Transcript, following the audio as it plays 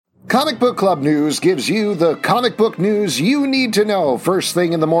Comic Book Club News gives you the comic book news you need to know first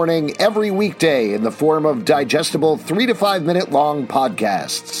thing in the morning every weekday in the form of digestible 3 to 5 minute long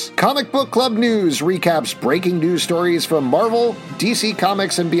podcasts. Comic Book Club News recaps breaking news stories from Marvel, DC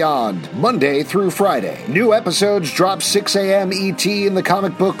Comics, and beyond, Monday through Friday. New episodes drop 6 a.m. ET in the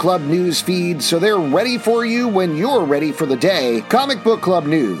Comic Book Club News feed, so they're ready for you when you're ready for the day. Comic Book Club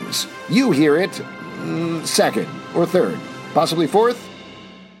News. You hear it second or third, possibly fourth.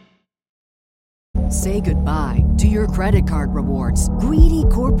 Say goodbye to your credit card rewards. Greedy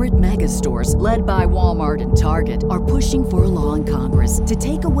corporate mega stores, led by Walmart and Target, are pushing for a law in Congress to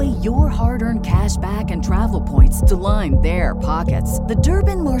take away your hard-earned cash back and travel points to line their pockets. The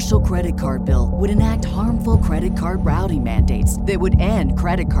Durbin-Marshall credit card bill would enact harmful credit card routing mandates that would end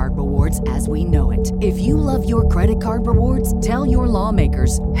credit card rewards as we know it. If you love your credit card rewards, tell your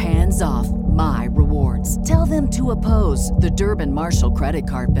lawmakers, hands off my rewards. Tell them to oppose the Durbin-Marshall credit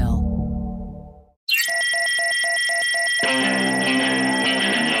card bill.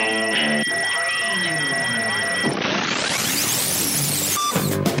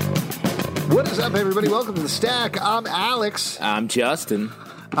 What is up, everybody? Welcome to The Stack. I'm Alex. I'm Justin.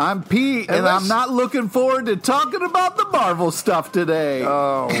 I'm Pete, and I'm not looking forward to talking about the Marvel stuff today.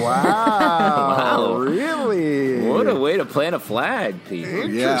 Oh, wow. Wow. Really? What a way to plant a flag, Pete.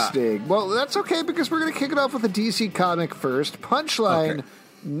 Interesting. Yeah. Well, that's okay, because we're going to kick it off with a DC comic first. Punchline. Okay.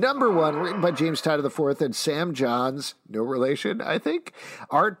 Number 1, written by James Tynion IV and Sam Johns, no relation, I think.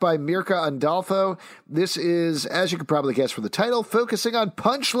 Art by Mirka Andolfo. This is, as you can probably guess from the title, focusing on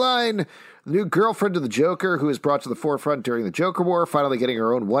Punchline, the new girlfriend of the Joker, who is brought to the forefront during the Joker War, finally getting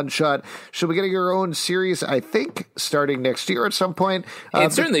her own one-shot. She'll be getting her own series, I think, starting next year at some point.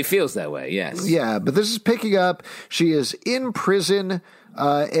 It certainly feels that way, yes. Yeah, but this is picking up. She is in prison.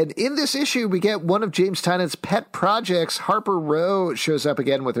 And in this issue, we get one of James Tynion's pet projects. Harper Row shows up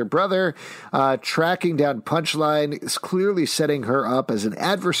again with her brother, tracking down Punchline, is clearly setting her up as an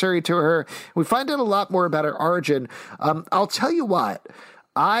adversary to her. We find out a lot more about her origin. I'll tell you what.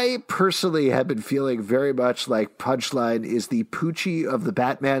 I personally have been feeling very much like Punchline is the Poochie of the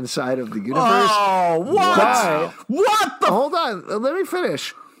Batman side of the universe. Oh, what? What the? Hold on. Let me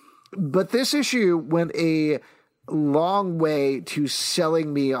finish. But this issue went a long way to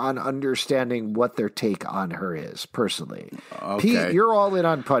selling me on understanding what their take on her is, personally. Okay. Pete, you're all in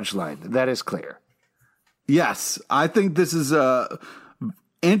on Punchline. That is clear. Yes. I think this is a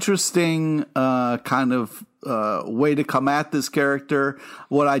interesting kind of way to come at this character.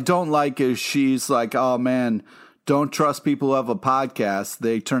 What I don't like is she's like, oh, man, don't trust people who have a podcast.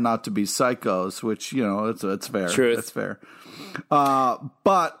 They turn out to be psychos, which, you know, it's fair. Truth. It's fair.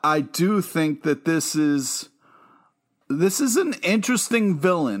 But I do think that this is an interesting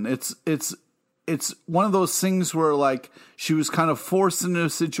villain. It's one of those things where, like, she was kind of forced into a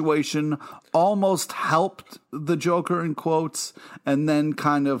situation, almost helped the Joker in quotes, and then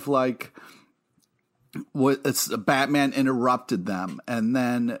kind of like Batman interrupted them, and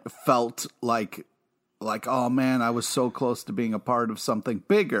then felt like, oh man, I was so close to being a part of something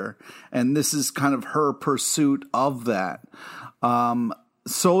bigger, and this is kind of her pursuit of that.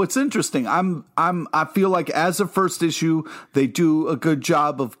 So it's interesting. I feel like as a first issue, they do a good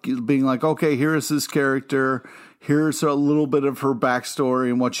job of being like, okay, here's this character. Here's a little bit of her backstory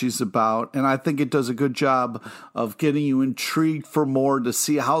and what she's about. And I think it does a good job of getting you intrigued for more, to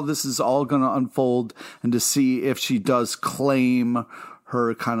see how this is all going to unfold, and to see if she does claim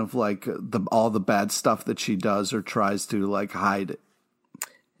her kind of like all the bad stuff that she does or tries to like hide it.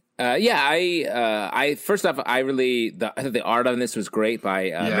 I first off, I thought the art on this was great by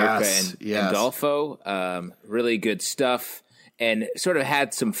Mirka and Dolfo. Really good stuff, and sort of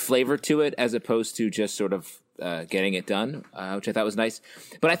had some flavor to it as opposed to just sort of getting it done, which I thought was nice.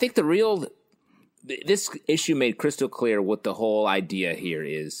 But I think this issue made crystal clear what the whole idea here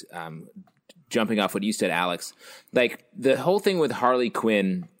is. Jumping off what you said, Alex, like the whole thing with Harley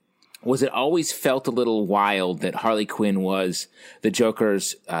Quinn was, it always felt a little wild that Harley Quinn was the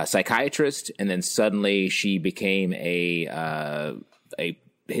Joker's psychiatrist, and then suddenly she became his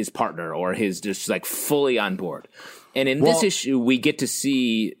partner, or his just like fully on board. And in this issue, we get to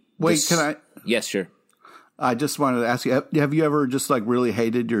see. Wait, can I? Yes, sure. I just wanted to ask you: have you ever just like really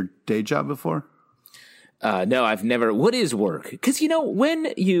hated your day job before? No, I've never. What is work? Because, you know,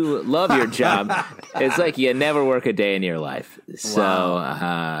 when you love your job, it's like you never work a day in your life.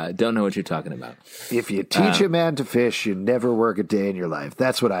 So, don't know what you're talking about. If you teach a man to fish, you never work a day in your life.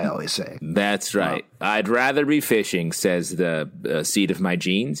 That's what I always say. That's right. I'd rather be fishing, says the seat of my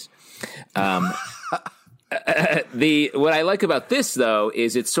jeans. What I like about this, though,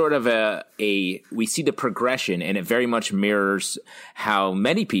 is it's sort of we see the progression, and it very much mirrors how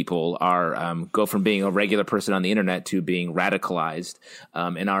many people are go from being a regular person on the internet to being radicalized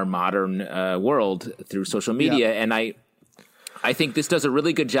in our modern world through social media. Yeah. And I think this does a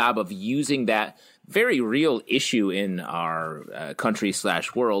really good job of using that very real issue in our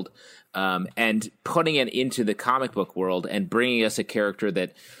country/world and putting it into the comic book world and bringing us a character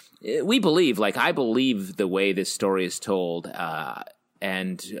that we believe. Like, I believe the way this story is told,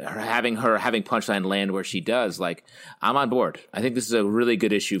 and having Punchline land where she does, like, I'm on board. I think this is a really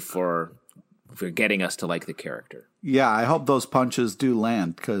good issue for getting us to like the character. Yeah, I hope those punches do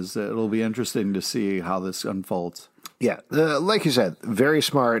land, because it'll be interesting to see how this unfolds. Yeah, like you said, very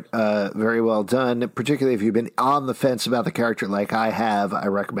smart, very well done, particularly if you've been on the fence about the character like I have. I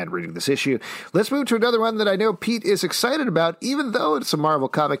recommend reading this issue. Let's move to another one that I know Pete is excited about, even though it's a Marvel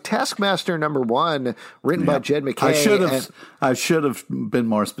comic, Taskmaster @1, written by Jed McKay. I should have been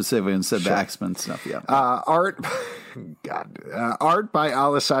more specific and said the X-Men stuff, yeah. Art by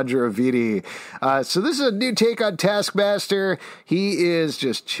Alessandro Vitti. So this is a new take on Taskmaster. He is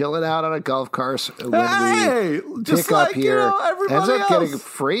just chilling out on a golf course when we pick up here. Ends up getting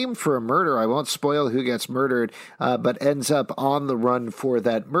framed for a murder. I won't spoil who gets murdered, but ends up on the run for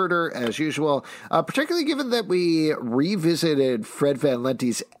that murder, as usual. Particularly given that we revisited Fred Van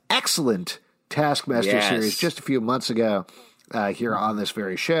Lente's excellent Taskmaster series just a few months ago. Here on this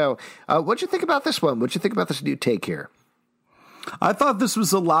very show. What'd you think about this one? What'd you think about this new take here? I thought this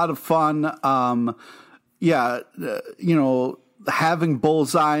was a lot of fun. Having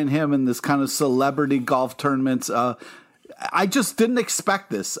Bullseye and him in this kind of celebrity golf tournaments. I just didn't expect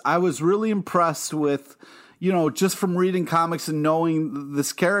this. I was really impressed with, just from reading comics and knowing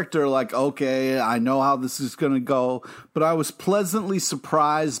this character, like, okay, I know how this is going to go. But I was pleasantly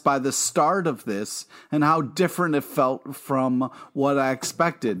surprised by the start of this and how different it felt from what I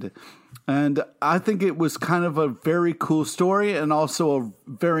expected. And I think it was kind of a very cool story and also a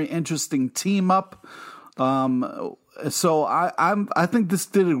very interesting team up. So I think this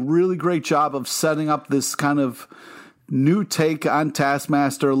did a really great job of setting up this kind of new take on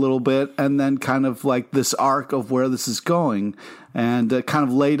Taskmaster a little bit, and then kind of like this arc of where this is going, and kind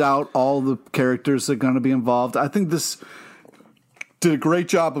of laid out all the characters that are going to be involved. I think this did a great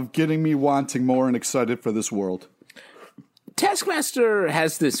job of getting me wanting more and excited for this world. Taskmaster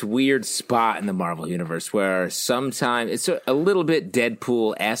has this weird spot in the Marvel universe where sometimes it's a little bit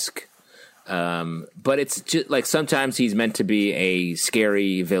Deadpool-esque, but it's just like sometimes he's meant to be a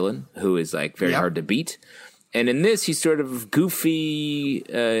scary villain who is like very hard to beat. And in this, he's sort of goofy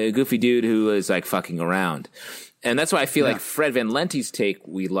dude who is like fucking around. And that's why I feel like Fred Van Lente's take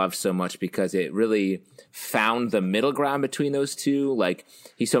we love so much, because it really found the middle ground between those two. Like,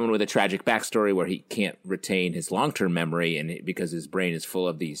 he's someone with a tragic backstory where he can't retain his long-term memory, and because his brain is full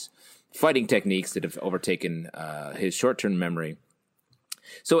of these fighting techniques that have overtaken his short-term memory.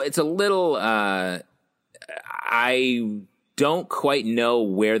 So it's a little I don't quite know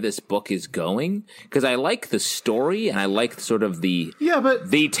where this book is going, because I like the story and I like sort of the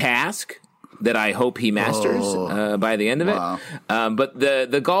task that I hope he masters by the end of it. But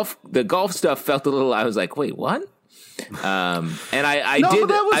the golf stuff felt a little. I was like, wait, what? And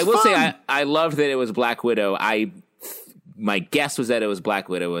I will say I loved that it was Black Widow. My guess was that it was Black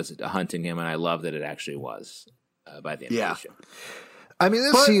Widow was hunting him, and I love that it actually was by the end of the show. I mean,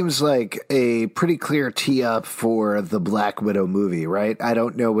 this seems like a pretty clear tee-up for the Black Widow movie, right? I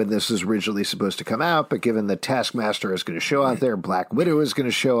don't know when this was originally supposed to come out, but given that Taskmaster is going to show up there, Black Widow is going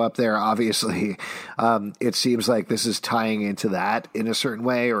to show up there, obviously, it seems like this is tying into that in a certain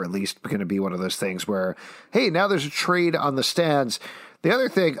way, or at least going to be one of those things where, hey, now there's a trade on the stands. The other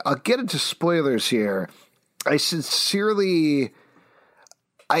thing, I'll get into spoilers here. I sincerely...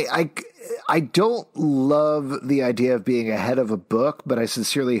 I don't love the idea of being ahead of a book, but I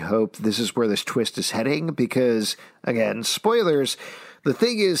sincerely hope this is where this twist is heading, because, again, spoilers, the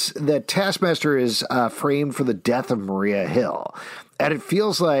thing is that Taskmaster is framed for the death of Maria Hill, and it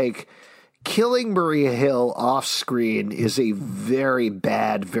feels like killing Maria Hill off screen is a very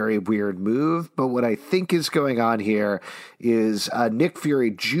bad, very weird move, but what I think is going on here is Nick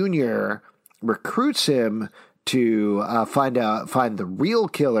Fury Jr. recruits him to find the real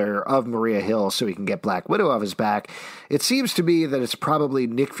killer of Maria Hill so he can get Black Widow off his back. It seems to me that it's probably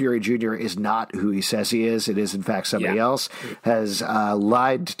Nick Fury Jr. is not who he says he is. It is, in fact, somebody else has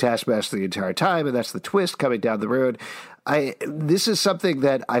lied to Taskmaster the entire time, and that's the twist coming down the road. This is something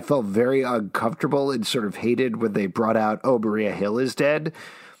that I felt very uncomfortable and sort of hated when they brought out, oh, Maria Hill is dead.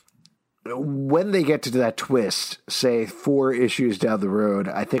 when they get to that twist, say 4 issues down the road,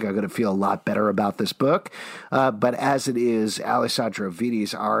 I think I'm going to feel a lot better about this book. But as it is, Alessandro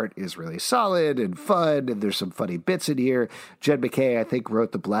Vitti's art is really solid and fun, and there's some funny bits in here. Jed McKay, I think,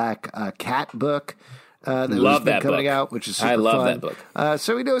 wrote the Black Cat book. Love that coming book. out, which is super I love fun. that book.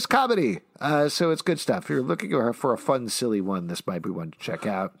 So he knows comedy. So it's good stuff. If you're looking for a fun, silly one, this might be one to check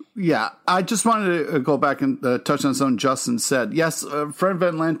out. Yeah, I just wanted to go back and touch on something Justin said. Yes, Fred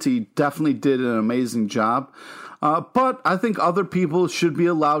Van Lente definitely did an amazing job. But I think other people should be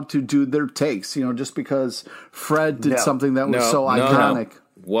allowed to do their takes. Just because Fred did something that was so iconic.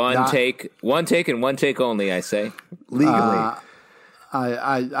 One take, and one take only, I say. Legally.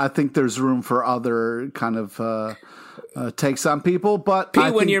 I think there's room for other kind of takes on people, but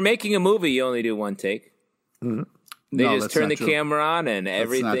when you're making a movie, you only do one take. Mm-hmm. They just turn the camera on and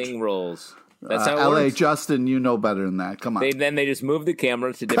everything rolls. That's how it L.A. works. Justin, you know better than that. Come on. Then they just move the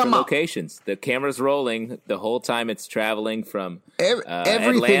camera to different locations. The camera's rolling the whole time it's traveling from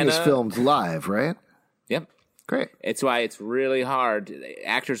everything Atlanta. is filmed live, right? Yep. Great. It's why it's really hard.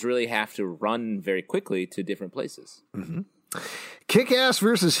 Actors really have to run very quickly to different places. Mm-hmm. Kick-Ass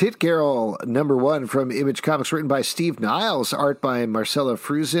versus Hit Girl, #1 from Image Comics, written by Steve Niles, art by Marcella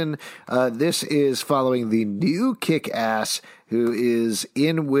Fruzen. This is following the new Kick-Ass, who is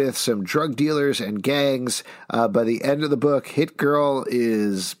in with some drug dealers and gangs. By the end of the book, Hit Girl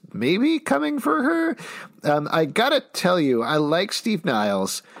is maybe coming for her. I gotta tell you, I like Steve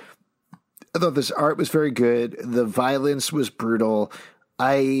Niles. I thought this art was very good. The violence was brutal.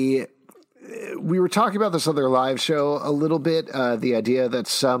 We were talking about this on their live show a little bit, the idea that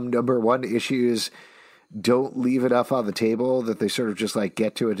some #1 issues don't leave enough on the table, that they sort of just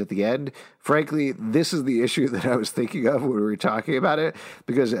get to it at the end. Frankly, this is the issue that I was thinking of when we were talking about it,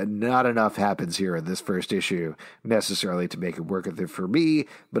 because not enough happens here in this first issue necessarily to make it work for me,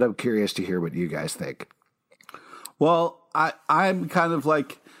 but I'm curious to hear what you guys think. Well, I'm kind of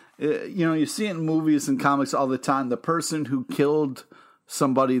you see it in movies and comics all the time. The person who killed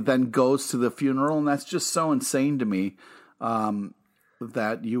somebody then goes to the funeral, and that's just so insane to me,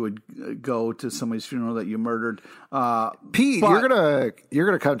 that you would go to somebody's funeral that you murdered. Pete, you're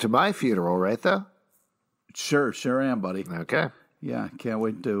gonna come to my funeral, right? Though. Sure am, buddy. Okay. Yeah, can't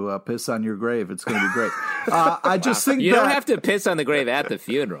wait to piss on your grave. It's going to be great. I just think you don't have to piss on the grave at the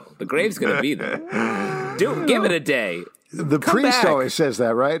funeral. The grave's going to be there. Give it a day. The priest always says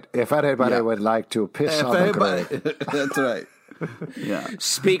that, right? If anybody would like to piss on the grave. That's right. Yeah.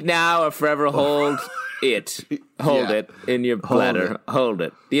 Speak now or forever hold it. Hold it in your bladder. Hold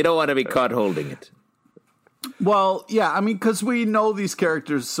it. You don't want to be caught holding it. Well, yeah, because we know these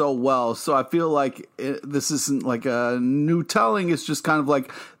characters so well, so I feel like this isn't like a new telling. It's just kind of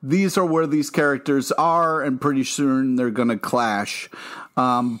these are where these characters are, and pretty soon they're going to clash.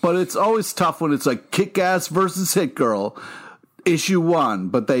 But it's always tough when it's Kick-Ass versus Hit Girl, issue 1,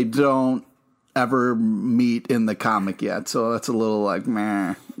 but they don't ever meet in the comic yet, so that's a little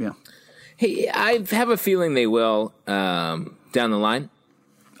meh. Yeah. Hey, I have a feeling they will down the line.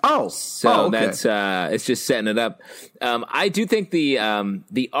 Okay. That's it's just setting it up. I do think the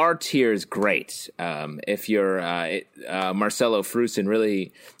art here is great. If you're Marcelo Fruzen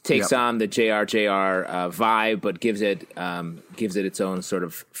really takes on the JR vibe, but gives it its own sort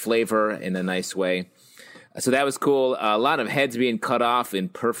of flavor in a nice way. So that was cool. A lot of heads being cut off in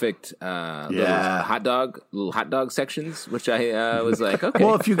perfect little hot dog sections, which I was like, okay.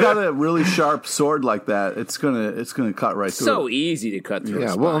 Well, if you got a really sharp sword like that, it's gonna cut right through. So easy to cut through.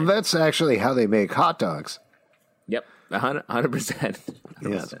 Yeah, well, that's actually how they make hot dogs. Yep, 100%.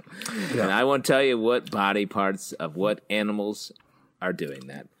 Yes. Yeah. And I won't tell you what body parts of what animals are doing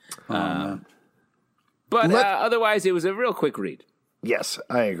that. But otherwise, it was a real quick read. Yes,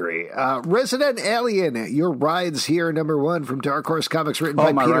 I agree. Resident Alien, Your Ride's Here, #1 from Dark Horse Comics, written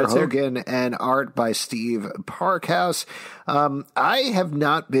by Peter Hogan and art by Steve Parkhouse. I have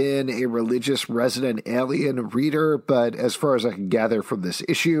not been a religious Resident Alien reader, but as far as I can gather from this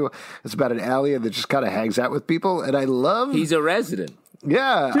issue, it's about an alien that just kind of hangs out with people, and I love... He's a resident.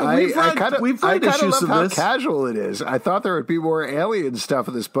 Yeah, dude, I kind of love how this. casual it is. I thought there would be more alien stuff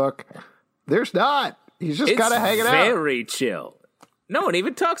in this book. There's not. He's just kind of hanging out. Very chill. No one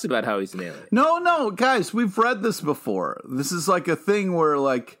even talks about how he's an alien. No, guys, we've read this before. This is a thing where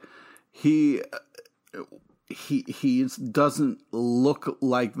he doesn't look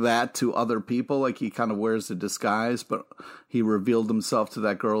like that to other people. He kind of wears a disguise, but he revealed himself to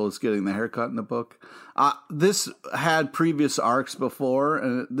that girl who's getting the haircut in the book. This had previous arcs before,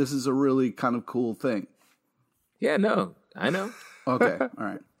 and this is a really kind of cool thing. Yeah, no, I know. Okay, all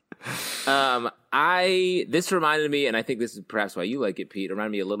right. This reminded me, and I think this is perhaps why you like it, Pete. It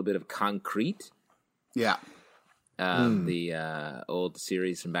reminded me a little bit of Concrete. Yeah. The old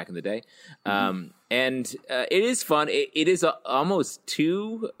series from back in the day. And it is fun. It is almost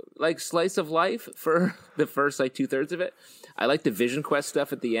too like slice of life for the first like 2/3 of it. I like the Vision Quest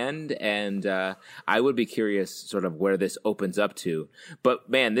stuff at the end, and I would be curious sort of where this opens up to. But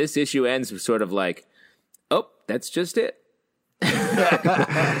man, this issue ends with sort of like, oh, that's just it.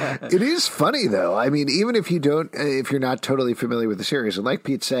 It is funny though. I mean, even if you're not totally familiar with the series, and like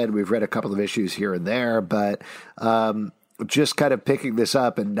Pete said, we've read a couple of issues here and there, but just kind of picking this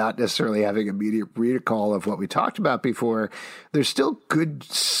up and not necessarily having immediate recall of what we talked about before, there's still good,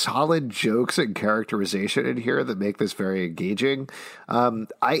 solid jokes and characterization in here that make this very engaging.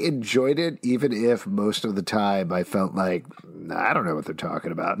 I enjoyed it, even if most of the time I felt like, I don't know what they're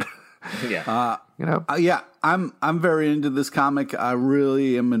talking about. Yeah. Yeah, I'm very into this comic. I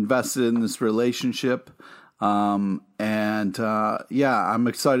really am invested in this relationship. I'm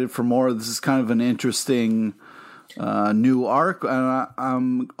excited for more. This is kind of an interesting new arc, and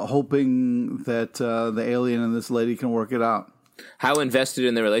I'm hoping that the alien and this lady can work it out. How invested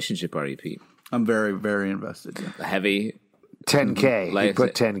in the relationship are you, Pete? I'm very, very invested. Yeah. Heavy? 10K. You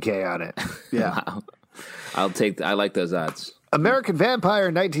put 10K on it. Yeah. Wow. I like those odds. American Vampire,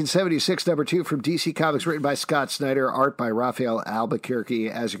 1976, number 2 from DC Comics, written by Scott Snyder, art by Raphael Albuquerque.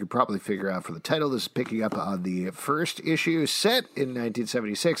 As you can probably figure out from the title, this is picking up on the first issue, set in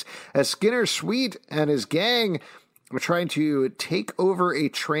 1976, as Skinner Sweet and his gang are trying to take over a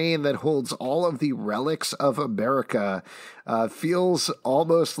train that holds all of the relics of America. Feels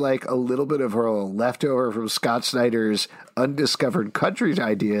almost like a little bit of a leftover from Scott Snyder's Undiscovered Countries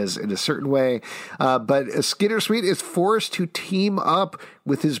ideas in a certain way. But Skinner Sweet is forced to team up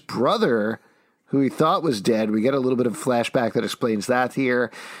with his brother, who he thought was dead. We get a little bit of a flashback that explains that here.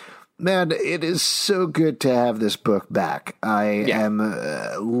 Man, it is so good to have this book back. I am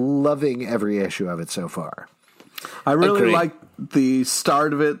loving every issue of it so far. I really like the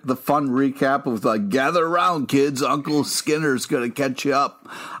start of it, the fun recap of like, gather around, kids, Uncle Skinner's going to catch you up.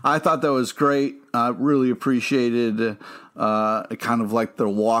 I thought that was great. I really appreciated kind of like the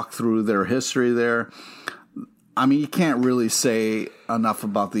walk through their history there. I mean, you can't really say enough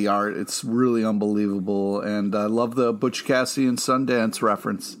about the art. It's really unbelievable. And I love the Butch Cassidy and Sundance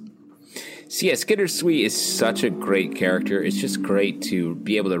reference. So yeah, Skinner Sweet is such a great character. It's just great to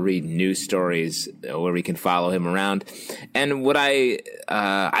be able to read new stories where we can follow him around. And what I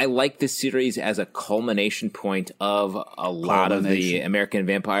like this series as a culmination point of a lot of the American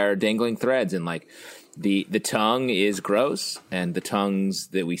Vampire dangling threads. And like the tongue is gross, and the tongues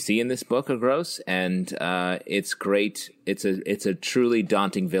that we see in this book are gross. And it's great. It's a truly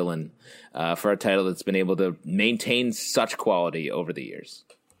daunting villain for a title that's been able to maintain such quality over the years.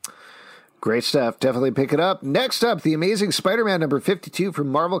 Great stuff. Definitely pick it up. Next up, The Amazing Spider-Man number 52 from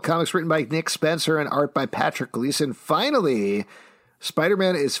Marvel Comics, written by Nick Spencer and art by Patrick Gleason. Finally,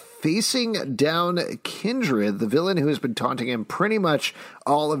 Spider-Man is facing down Kindred, the villain who has been taunting him pretty much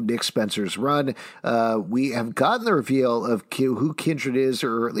all of Nick Spencer's run. We have gotten the reveal of who Kindred is,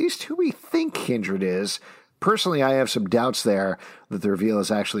 or at least who we think Kindred is. Personally, I have some doubts there that the reveal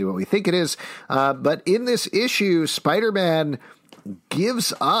is actually what we think it is. But in this issue, Spider-Man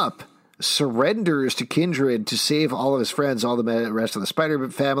gives up, surrenders to Kindred to save all of his friends, all the rest of the Spider-Man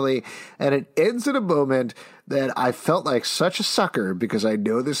family, and it ends in a moment that I felt like such a sucker, because I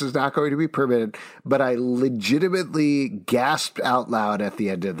know this is not going to be permanent, but I legitimately gasped out loud at the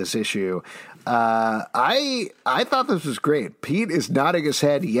end of this issue. I thought this was great. Pete is nodding his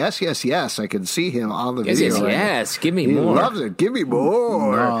head. Yes, yes, yes. I can see him on the video. Yes. Give me he more. He loves it. Give me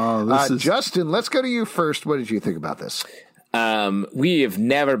more. No, Justin, let's go to you first. What did you think about this? We have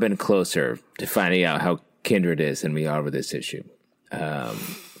never been closer to finding out how Kindred is than we are with this issue.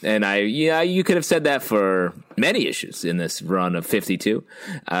 And you could have said that for many issues in this run of 52.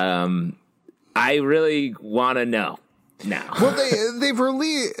 I really want to know now. Well, they've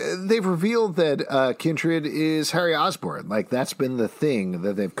revealed that Kindred is Harry Osborn. Like, that's been the thing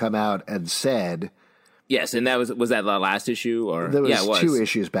that they've come out and said. Yes, and that was that the last issue, or that was, it was 2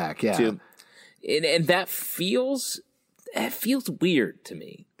 issues back. Yeah, and that feels. It feels weird to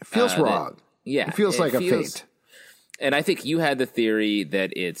me. It feels wrong. It feels like a fate. And I think you had the theory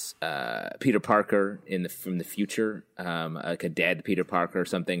that it's Peter Parker from the future, like a dead Peter Parker or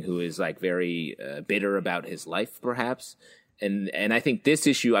something, who is like very bitter about his life, perhaps. And I think this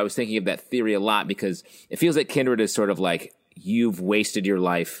issue, I was thinking of that theory a lot, because it feels like Kindred is sort of like, you've wasted your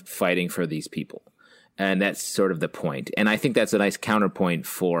life fighting for these people. And that's sort of the point. And I think that's a nice counterpoint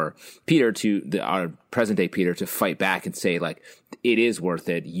for Peter our present day Peter to fight back and say, like, it is worth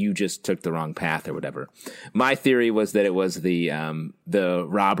it. You just took the wrong path or whatever. My theory was that it was the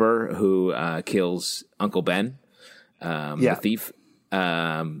robber who kills Uncle Ben, the thief.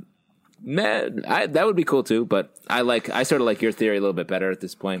 Man, that would be cool too. But I sort of like your theory a little bit better at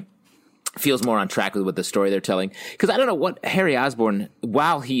this point. Feels more on track with what the story they're telling. Because I don't know what Harry Osborn,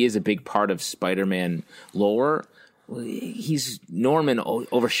 while he is a big part of Spider-Man lore, Norman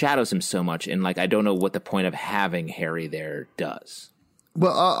overshadows him so much. And like, I don't know what the point of having Harry there does.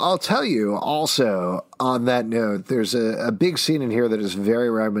 Well, I'll tell you also on that note, there's a big scene in here that is very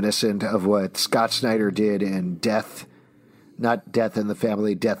reminiscent of what Scott Snyder did in not Death in the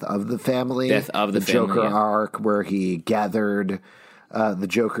Family, Death of the Family. Death of the Family, Joker arc, where he gathered... the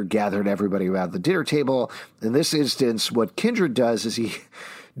Joker gathered everybody around the dinner table. In this instance, what Kindred does is he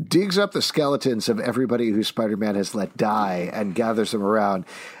digs up the skeletons of everybody who Spider-Man has let die and gathers them around.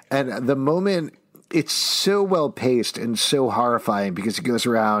 And the moment, it's so well paced and so horrifying because he goes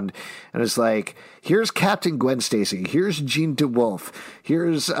around and it's like, here's Captain Gwen Stacy, here's Jean DeWolf,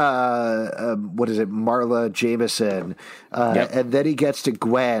 here's Marla Jameson, and then he gets to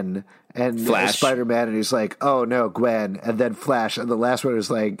Gwen and Spider-Man, and he's like, oh no, Gwen, and then Flash, and the last one is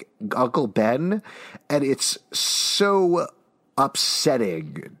like Uncle Ben, and it's so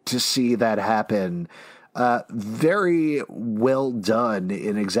upsetting to see that happen. Very well done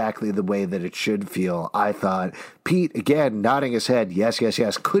in exactly the way that it should feel, I thought. Pete, again, nodding his head, yes.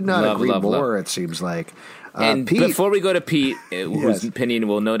 Could not agree more, it seems like. And Pete, before we go to Pete, whose opinion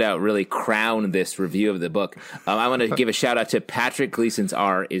will no doubt really crown this review of the book, I want to give a shout out to Patrick Gleason's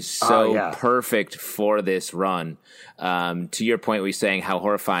art is so perfect for this run. To your point, where you're saying how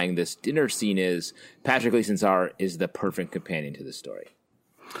horrifying this dinner scene is, Patrick Gleason's art is the perfect companion to the story.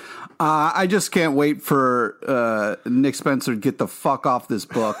 I just can't wait for Nick Spencer to get the fuck off this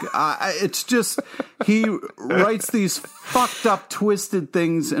book. It's just, he writes these fucked up, twisted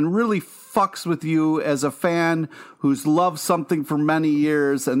things and really fucks with you as a fan who's loved something for many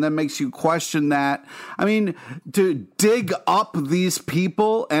years and then makes you question that. I mean, to dig up these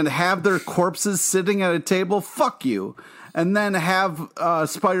people and have their corpses sitting at a table, fuck you. And then have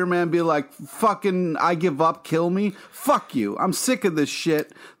Spider-Man be like, fucking, I give up, kill me. Fuck you. I'm sick of this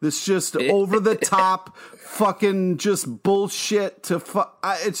shit. This just over-the-top fucking just bullshit.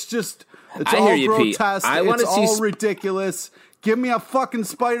 It's just, it's all grotesque. It's all ridiculous. Give me a fucking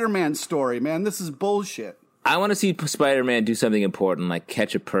Spider-Man story, man. This is bullshit. I want to see Spider-Man do something important, like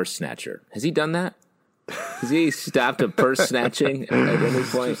catch a purse snatcher. Has he done that? Has he stopped a purse snatching at any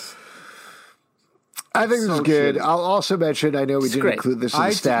point? I think this is good. I'll also mention, I know we didn't include this in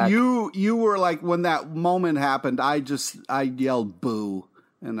the stack. You were like, when that moment happened, I yelled boo,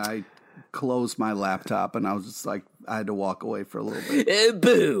 and I closed my laptop, and I was just like, I had to walk away for a little bit.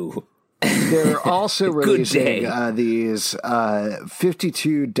 Boo. They're also releasing these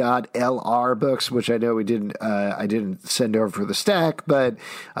 52.LR books, which I know I didn't send over for the stack, but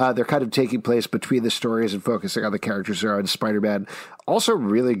they're kind of taking place between the stories and focusing on the characters that are on Spider-Man. Also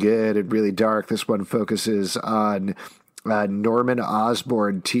really good and really dark. This one focuses on Norman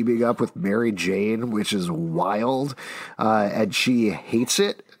Osborn teaming up with Mary Jane, which is wild, and she hates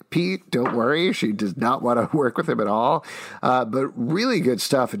it. Pete, don't worry. She does not want to work with him at all. But really good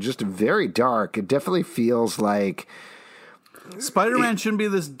stuff and just very dark. It definitely feels like Spider-Man shouldn't be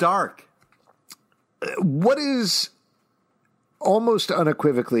this dark. What is almost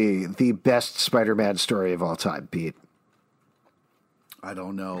unequivocally the best Spider-Man story of all time, Pete? I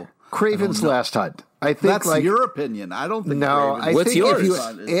don't know. Craven's Last Hunt. I think that's your opinion. I don't think. No, I What's think yours?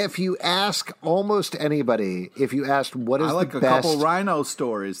 If you ask almost anybody, if you asked what is the best, a couple Rhino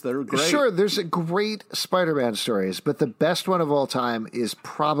stories. They're great. Sure, there's great Spider-Man stories, but the best one of all time is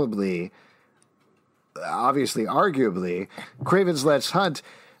probably, obviously, arguably, Craven's Last Hunt.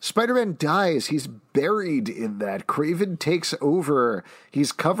 Spider-Man dies. He's buried in that. Craven takes over.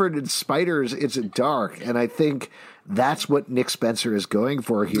 He's covered in spiders. It's dark, and I think that's what Nick Spencer is going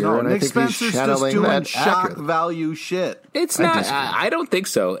for here. No, and Nick I think Spencer's he's channeling just doing that shock value shit. It's not. I don't think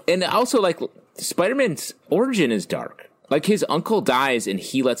so. And also, like, Spider-Man's origin is dark. Like, his uncle dies and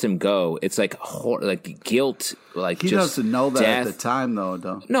he lets him go. It's like guilt. Like, he just doesn't know that death. at the time, though.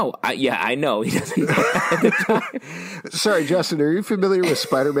 Don't. No, I know he doesn't know that at the time. Sorry, Justin. Are you familiar with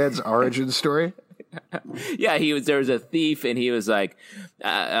Spider-Man's origin story? Yeah, there was a thief, and he was like,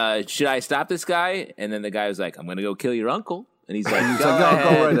 should I stop this guy? And then the guy was like, I'm going to go kill your uncle. And he's like, go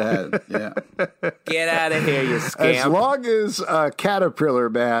right ahead. Yeah. Get out of here, you scamp. As long as Caterpillar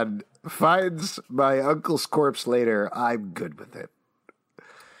Man finds my uncle's corpse later, I'm good with it.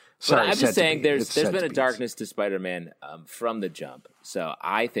 Sorry, I'm just saying there's been a centipedes. darkness to Spider-Man from the jump. So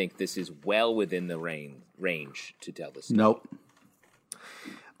I think this is well within the range to tell this story. Nope.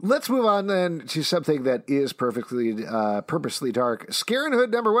 Let's move on then to something that is purposely dark. Scare and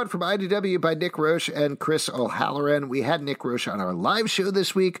Hood #1 from IDW by Nick Roche and Chris O'Halloran. We had Nick Roche on our live show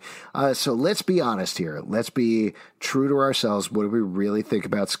this week, so let's be honest here. Let's be true to ourselves. What do we really think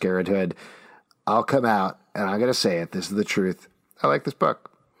about Scare and Hood? I'll come out, and I'm going to say it. This is the truth. I like this book.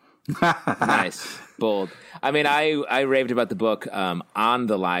 Nice. Bold. I mean, I raved about the book on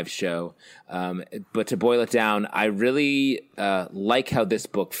the live show, but to boil it down, I really like how this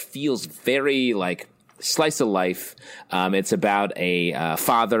book feels very like slice of life. It's about a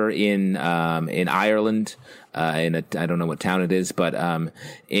father in Ireland, I don't know what town it is, but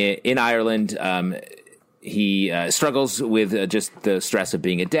in Ireland. He struggles with just the stress of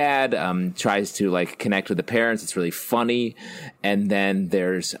being a dad, tries to like connect with the parents. It's really funny. And then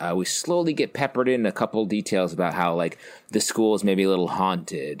there's, we slowly get peppered in a couple details about how like the school is maybe a little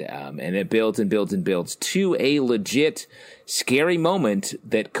haunted. And it builds and builds and builds to a legit scary moment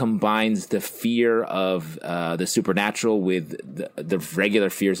that combines the fear of the supernatural with the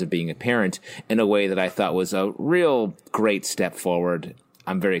regular fears of being a parent in a way that I thought was a real great step forward.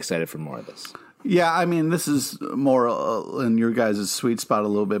 I'm very excited for more of this. Yeah, I mean, this is more in your guys' sweet spot a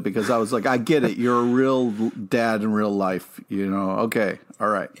little bit because I was like, I get it. You're a real dad in real life, you know. Okay, all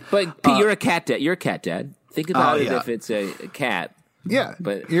right. But Pete, you're a cat dad. You're a cat dad. Think about it if it's a cat. Yeah,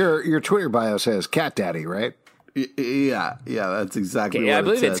 but your Twitter bio says Cat Daddy, right? Yeah, that's exactly what I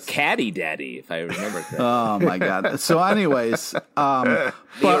believe it says. it's Catty Daddy, if I remember correctly. Oh, my God. So anyways. The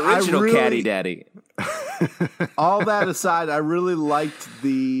original Catty Daddy. All that aside, I really liked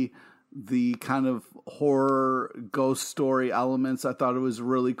the kind of horror ghost story elements. I thought it was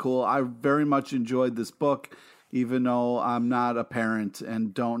really cool. I very much enjoyed this book, even though I'm not a parent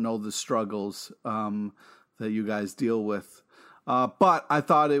and don't know the struggles that you guys deal with. But I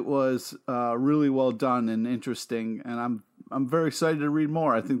thought it was really well done and interesting, and I'm very excited to read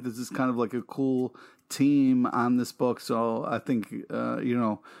more. I think this is kind of like a cool team on this book, so I think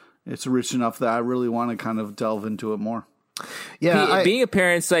it's rich enough that I really want to kind of delve into it more. Yeah, being a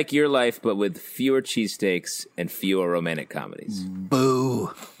parent's like your life, but with fewer cheesesteaks and fewer romantic comedies.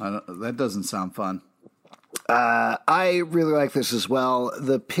 Boo. That doesn't sound fun. I really like this as well.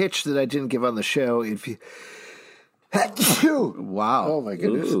 The pitch that I didn't give on the show, Wow. Oh, my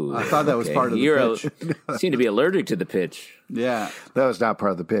goodness. Ooh, I thought that was part of the pitch. You seem to be allergic to the pitch. Yeah. That was not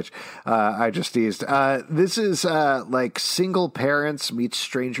part of the pitch. I just teased. This is like Single Parents Meet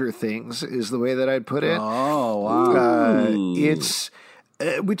Stranger Things is the way that I'd put it. Oh, wow. It's...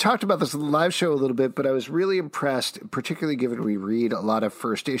 we talked about this in the live show a little bit, but I was really impressed, particularly given we read a lot of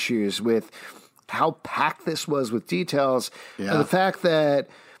first issues, with how packed this was with details and the fact that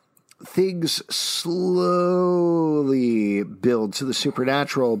things slowly build to the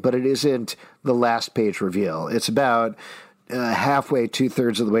supernatural, but it isn't the last page reveal. It's about halfway,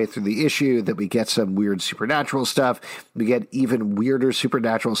 2/3 of the way through the issue that we get some weird supernatural stuff. We get even weirder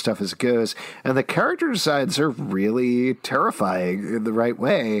supernatural stuff as it goes. And the character designs are really terrifying in the right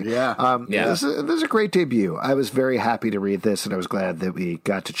way. This is a great debut. I was very happy to read this, and I was glad that we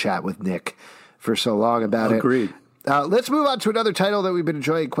got to chat with Nick for so long about it. Agreed. Let's move on to another title that we've been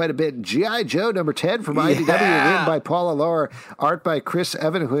enjoying quite a bit. G.I. Joe #10 from IDW, written by Paul Allor, art by Chris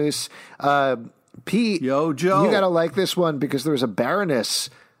Evenhuis. Pete, Yo, Joe. you got to like this one because there was a Baroness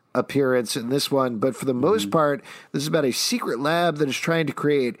appearance in this one. But for the most part, this is about a secret lab that is trying to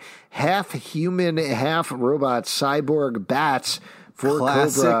create half-human, half-robot cyborg bats for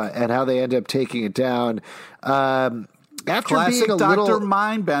Cobra and how they end up taking it down. After classic being a Dr. little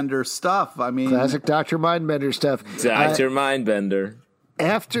Mindbender stuff. I mean, classic Dr. Mindbender stuff. Dr. Mindbender.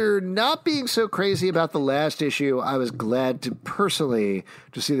 After not being so crazy about the last issue, I was glad to personally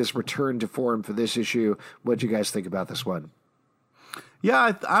to see this return to form for this issue. What do you guys think about this one?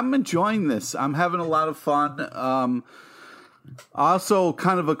 Yeah, I'm enjoying this. I'm having a lot of fun. Also,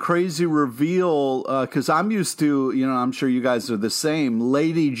 kind of a crazy reveal because I'm used to, I'm sure you guys are the same.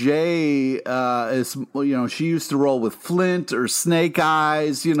 Lady J is, she used to roll with Flint or Snake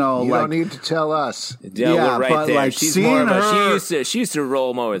Eyes. You don't need to tell us. Yeah, right but there. like She's seeing more of her, she used to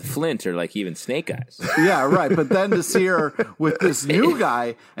roll more with Flint or like even Snake Eyes. Yeah, right. But then to see her with this new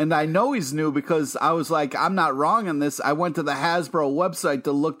guy, and I know he's new because I was like, I'm not wrong on this. I went to the Hasbro website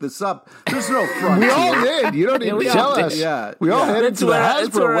to look this up. There's no frontier. We all did. You don't need to tell us. Yeah, we all headed to the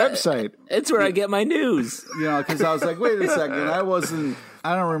Hasbro website. It's where I get my news. Because I was like, wait a second,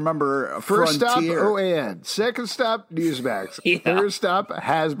 I don't remember First Frontier. stop, OAN. Second stop, Newsmax. Third stop,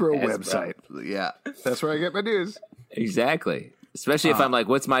 Hasbro website. Yeah. That's where I get my news. Exactly. Especially if I'm like,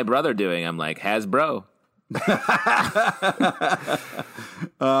 what's my brother doing? I'm like, Hasbro.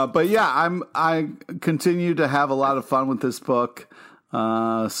 But yeah, I continue to have a lot of fun with this book.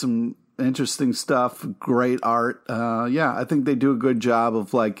 Some interesting stuff, great art. Yeah, I think they do a good job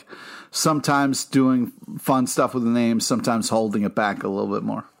of like sometimes doing fun stuff with the names, sometimes holding it back a little bit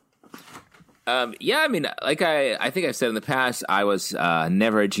more. Yeah, I mean, like I think I've said in the past, I was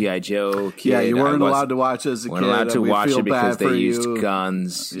never a G.I. Joe kid. Yeah, you weren't allowed to watch it as a kid. Weren't allowed to watch it because they used you.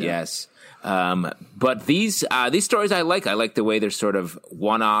 guns. Yeah. Yes. But these stories I like. I like the way they're sort of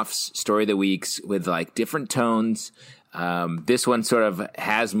one-offs, story of the weeks with like different tones. This one sort of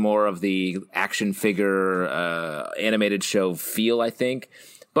has more of the action figure animated show feel, I think.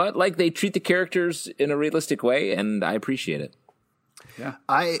 But like they treat the characters in a realistic way, and I appreciate it. Yeah.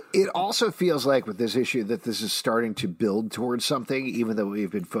 It also feels like with this issue that this is starting to build towards something, even though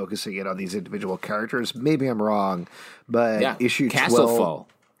we've been focusing in on these individual characters. Maybe I'm wrong, but issue Castle 12... Fall.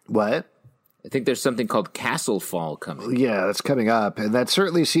 What? I think there's something called Castle Fall coming. Yeah, that's coming up. And that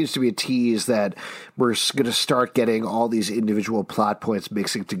certainly seems to be a tease that we're going to start getting all these individual plot points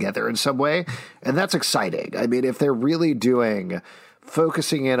mixing together in some way. And that's exciting. I mean, if they're really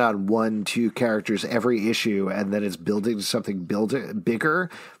focusing in on 1-2 characters every issue and then it's building something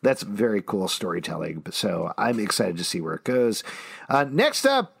bigger, that's very cool storytelling. So I'm excited to see where it goes. Next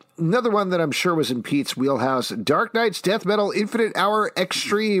up, another one that I'm sure was in Pete's wheelhouse, Dark Knight's Death Metal Infinite Hour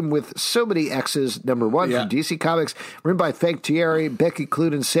Extreme with so many X's, #1 from DC Comics, written by Frank Thierry, Becky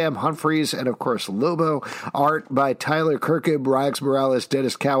Cloonan, Sam Humphries, and of course Lobo. Art by Tyler Kirkham, Rags Morales,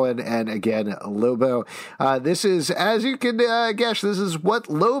 Dennis Cowan, and again Lobo. This is, as you can guess, this is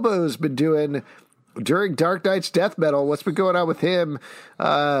what Lobo's been doing during Dark Knight's Death Metal. What's been going on with him?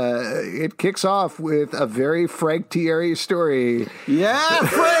 It kicks off with a very Frank Thierry story. Yeah,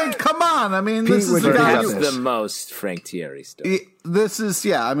 Frank, come on. I mean, this is the guy. The most Frank Thierry stuff. This is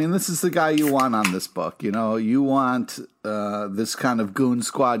the guy you want on this book. You know, you want this kind of goon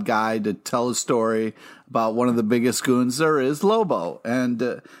squad guy to tell a story about one of the biggest goons there is, Lobo.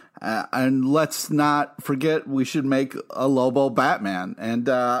 And let's not forget, we should make a Lobo Batman. And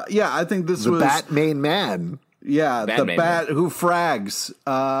I think this was the Batman man. Yeah, Batman the bat man who frags.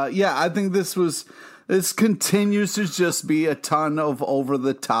 I think this continues to just be a ton of over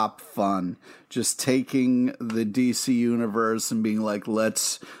the top fun. Just taking the DC universe and being like,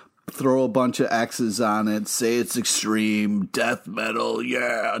 let's throw a bunch of X's on it, say it's extreme, death metal,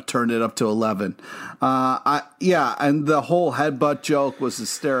 turn it up to 11. And the whole headbutt joke was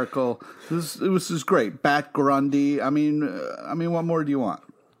hysterical. It was just great. Bat Grundy. I mean, what more do you want?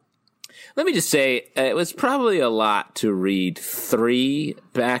 Let me just say, it was probably a lot to read 3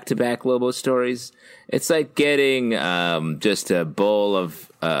 back-to-back Lobo stories. It's like getting just a bowl of,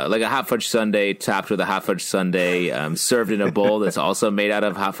 like a hot fudge sundae topped with a hot fudge sundae, served in a bowl that's also made out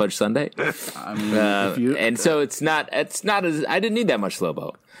of hot fudge sundae. I mean, so it's not as, I didn't need that much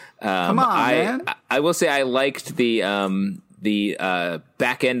Lobo. Come on, man. I will say I liked the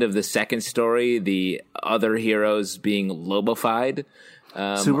back end of the second story, the other heroes being Lobofied.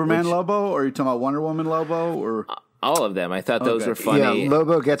 Superman Lobo, or are you talking about Wonder Woman Lobo, or all of them? I thought those were funny. Yeah,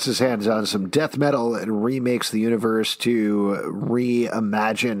 Lobo gets his hands on some death metal and remakes the universe to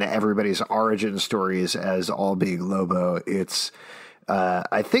reimagine everybody's origin stories as all being Lobo. It's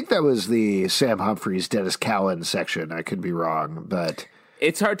I think that was the Sam Humphries, Dennis Cowan section. I could be wrong, but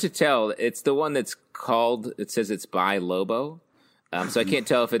it's hard to tell. It's the one that's called. It says it's by Lobo. So I can't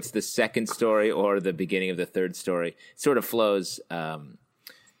tell if it's the second story or the beginning of the third story. It sort of flows.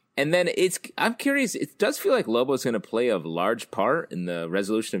 And then I'm curious, it does feel like Lobo's going to play a large part in the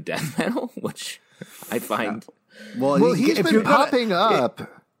resolution of death metal, which I find. Well, he's been popping up.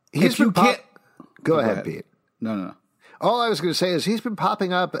 Go ahead, Pete. No. All I was going to say is he's been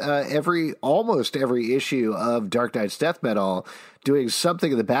popping up almost every issue of Dark Knight's Death Metal, doing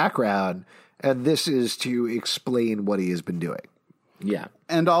something in the background, and this is to explain what he has been doing. Yeah.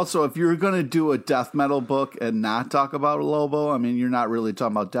 And also, if you're going to do a death metal book and not talk about Lobo, I mean, you're not really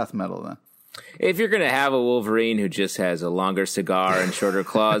talking about death metal then. If you're going to have a Wolverine who just has a longer cigar and shorter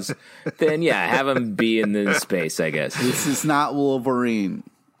claws, then have him be in the space, I guess. This is not Wolverine,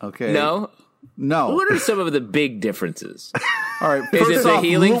 okay? No? No. What are some of the big differences? All right. Is it the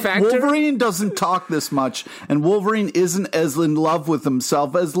healing factor? Wolverine doesn't talk this much, and Wolverine isn't as in love with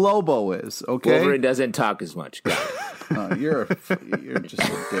himself as Lobo is, okay? Wolverine doesn't talk as much. Got it. You're just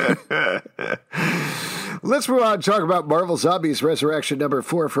a dick. Let's move on and talk about Marvel Zombies Resurrection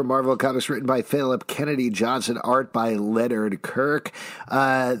 #4 from Marvel Comics, written by Philip Kennedy Johnson, art by Leonard Kirk.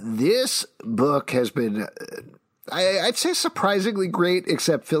 This book has been I'd say surprisingly great,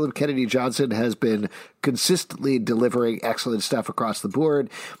 except Philip Kennedy Johnson has been consistently delivering excellent stuff across the board.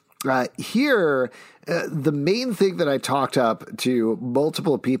 Here, the main thing that I talked up to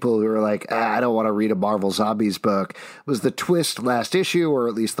multiple people who were like, I don't want to read a Marvel Zombies book, was the twist last issue, or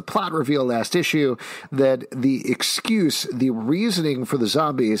at least the plot reveal last issue, that the excuse, the reasoning for the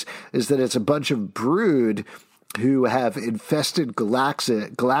zombies is that it's a bunch of brood who have infested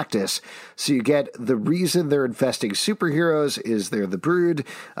Galactus. So you get the reason they're infesting superheroes is they're the brood.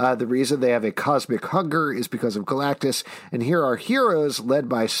 The reason they have a cosmic hunger is because of Galactus. And here are heroes led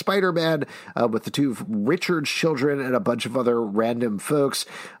by Spider-Man with the two Richards children and a bunch of other random folks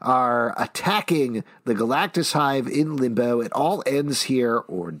are attacking the Galactus Hive in Limbo. It all ends here,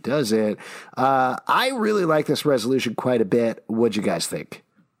 or does it? I really like this resolution quite a bit. What'd you guys think?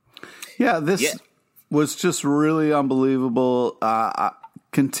 Yeah, was just really unbelievable.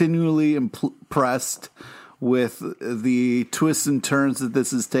 Continually impressed with the twists and turns that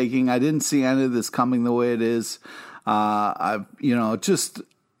this is taking. I didn't see any of this coming the way it is. Action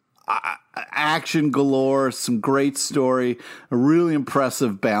galore, some great story, a really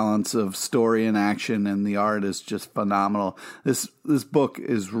impressive balance of story and action, and the art is just phenomenal. This book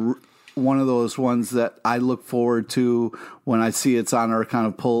is one of those ones that I look forward to when I see it's on our kind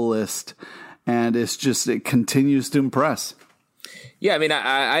of pull list. And it continues to impress. Yeah, I mean,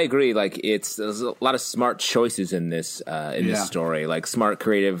 I agree. Like, there's a lot of smart choices in this this story, like smart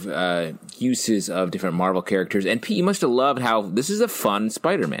creative uses of different Marvel characters. And Pete, you must have loved how this is a fun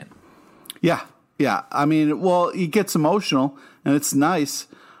Spider-Man. Yeah. I mean, well, he gets emotional, and it's nice,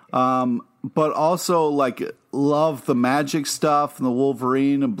 but also like love the magic stuff and the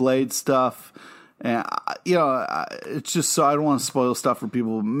Wolverine and Blade stuff. And, it's just so I don't want to spoil stuff for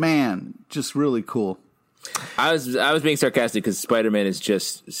people. But man, just really cool. I was being sarcastic because Spider-Man is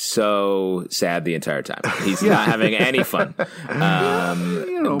just so sad the entire time. He's not having any fun. But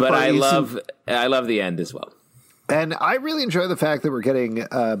I love the end as well. And I really enjoy the fact that we're getting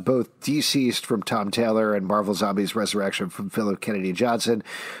both Deceased from Tom Taylor and Marvel Zombies Resurrection from Philip Kennedy Johnson.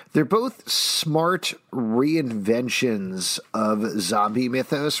 They're both smart reinventions of zombie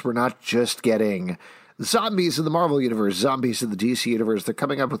mythos. We're not just getting zombies in the Marvel universe, zombies in the DC universe. They're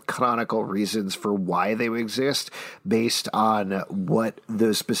coming up with canonical reasons for why they exist based on what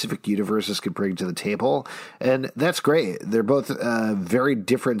those specific universes can bring to the table. And that's great. They're both very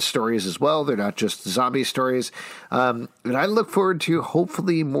different stories as well. They're not just zombie stories. And I look forward to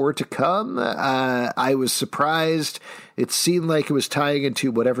hopefully more to come. I was surprised. It seemed like it was tying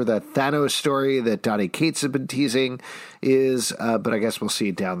into whatever that Thanos story that Donny Cates had been teasing is, but I guess we'll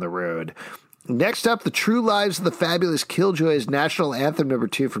see down the road. Next up, The True Lives of the Fabulous Killjoys, National Anthem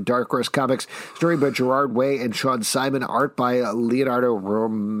 #2 from Dark Horse Comics, story by Gerard Way and Sean Simon, art by Leonardo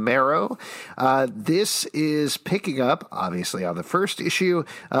Romero. This is picking up, obviously, on the first issue,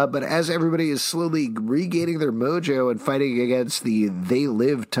 but as everybody is slowly regaining their mojo and fighting against the They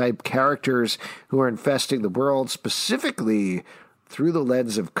Live type characters who are infesting the world, specifically through the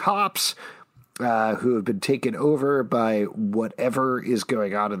lens of cops, who have been taken over by whatever is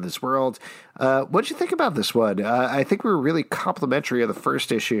going on in this world. What'd you think about this one? I think we were really complimentary of the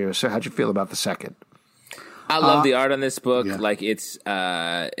first issue, so how'd you feel about the second? I love the art on this book. Yeah. Like, it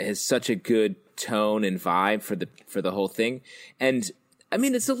has such a good tone and vibe for the whole thing. And, I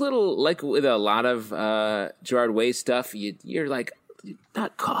mean, it's a little, like with a lot of Gerard Way stuff, you're like,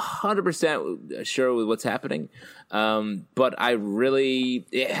 not 100% sure with what's happening. But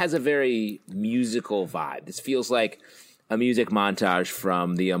it has a very musical vibe. This feels like a music montage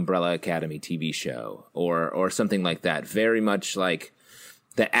from the Umbrella Academy TV show or something like that. Very much like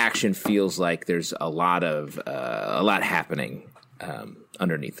the action feels like there's a lot happening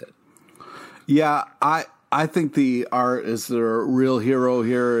underneath it. Yeah, I think the art is the real hero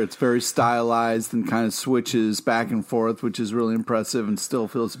here. It's very stylized and kind of switches back and forth, which is really impressive and still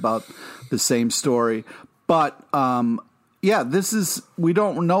feels about the same story. But, we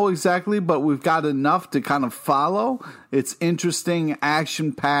don't know exactly, but we've got enough to kind of follow. It's interesting,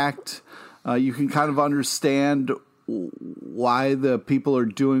 action-packed. You can kind of understand why the people are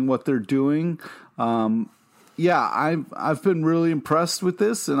doing what they're doing. I've been really impressed with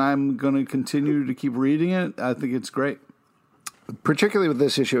this, and I'm going to continue to keep reading it. I think it's great. Particularly with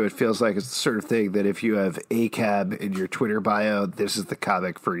this issue, it feels like it's the sort of thing that if you have ACAB in your Twitter bio, this is the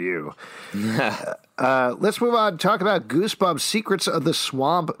comic for you. Let's move on and talk about Goosebumps Secrets of the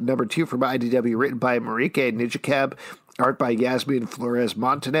Swamp, #2 from IDW, written by Marieke Nijikab, art by Yasmin Flores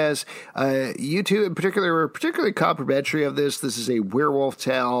Montanez. You two in particular were particularly complimentary of this. This is a werewolf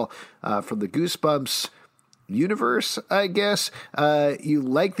tale from the Goosebumps universe, I guess. You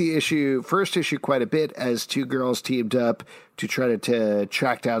like the first issue quite a bit as two girls teamed up to try to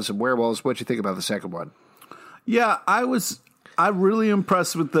track down some werewolves. What'd you think about the second one? Yeah, I'm really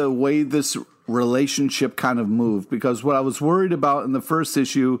impressed with the way this relationship kind of moved, because what I was worried about in the first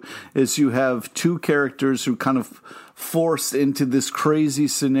issue is you have two characters who kind of forced into this crazy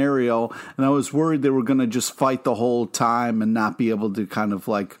scenario, and I was worried they were going to just fight the whole time and not be able to kind of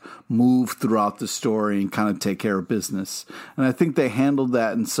like move throughout the story and kind of take care of business. And I think they handled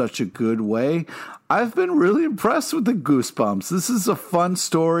that in such a good way. I've been really impressed with the Goosebumps. This is a fun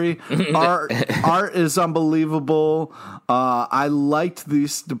story. Art is unbelievable. I liked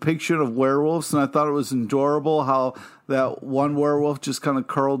this depiction of werewolves, and I thought it was adorable how that one werewolf just kind of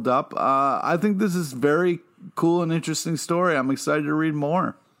curled up. I think this is very cool and interesting story. I'm excited to read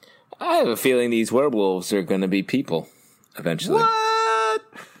more. I have a feeling these werewolves are going to be people eventually. What?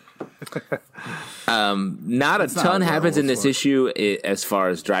 Not a ton happens in this issue as far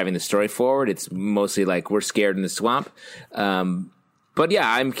as driving the story forward. It's mostly like we're scared in the swamp. But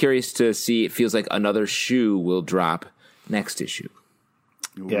yeah, I'm curious to see. It feels like another shoe will drop next issue.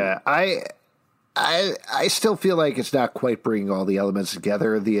 Yeah, I still feel like it's not quite bringing all the elements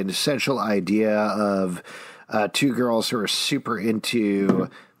together. The essential idea of two girls who are super into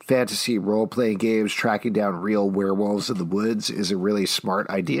fantasy role-playing games tracking down real werewolves in the woods is a really smart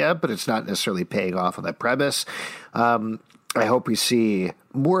idea, but it's not necessarily paying off on that premise. I hope we see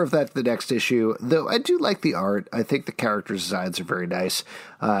more of that the next issue, though I do like the art. I think the character designs are very nice,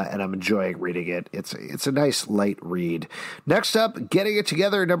 and I'm enjoying reading it. It's a nice, light read. Next up, Getting It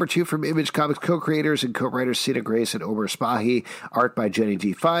Together, number 2 from Image Comics co-creators and co-writers Sina Grace and Omer Spahi, art by Jenny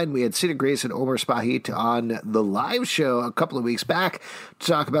D. Fine. We had Sina Grace and Omer Spahi on the live show a couple of weeks back to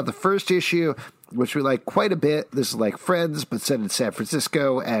talk about the first issue, which we like quite a bit. This is like Friends, but set in San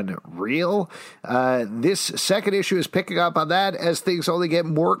Francisco and real. This second issue is picking up on that as things only get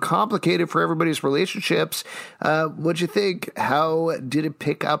more complicated for everybody's relationships. What'd you think? How did it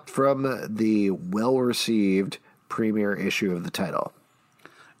pick up from the well-received premiere issue of the title?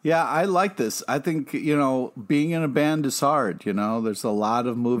 Yeah, I like this. I think, being in a band is hard, There's a lot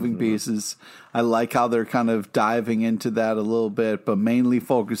of moving pieces. I like how they're kind of diving into that a little bit, but mainly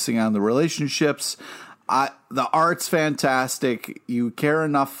focusing on the relationships. The art's fantastic. You care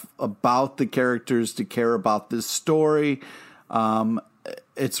enough about the characters to care about this story.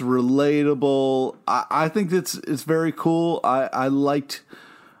 It's relatable. I think it's very cool. I liked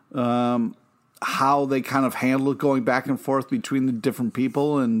how they kind of handled going back and forth between the different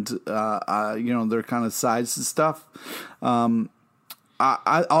people and, their kind of sides and stuff.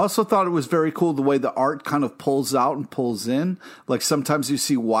 I also thought it was very cool the way the art kind of pulls out and pulls in. Like sometimes you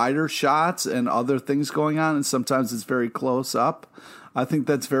see wider shots and other things going on, and sometimes it's very close up. I think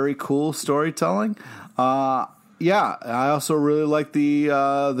that's very cool storytelling. Yeah, I also really like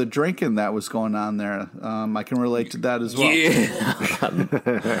the drinking that was going on there. I can relate to that as well.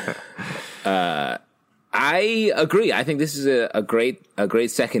 Yeah. I agree. I think this is a great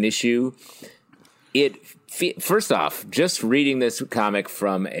second issue. First off, just reading this comic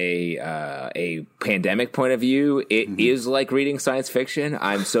from a pandemic point of view, it is like reading science fiction.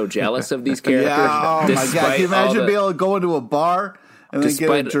 I'm so jealous of these characters. Yeah, oh my God. Can you imagine being able to go into a bar and then get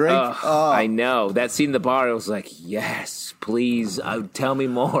a drink? I know. That scene in the bar, I was like, yes, please, tell me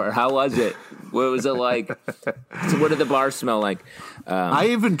more. How was it? What was it like? So what did the bar smell like? I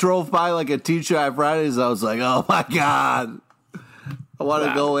even drove by like a TGI Fridays. I was like, oh my God, I want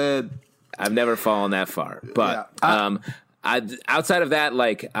to go in. I've never fallen that far. But outside of that,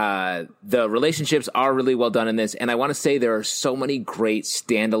 the relationships are really well done in this. And I want to say there are so many great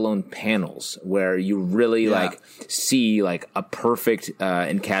standalone panels where you really see a perfect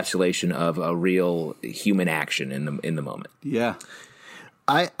encapsulation of a real human action in the moment. Yeah.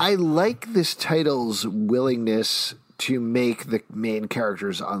 I like this title's willingness to make the main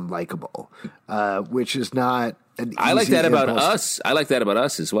characters unlikable, which is not an easy I like that about impulse. us. I like that about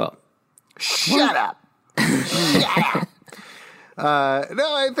us as well. Shut up. Shut up. No,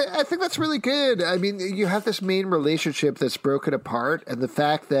 I think that's really good. I mean, you have this main relationship that's broken apart, and the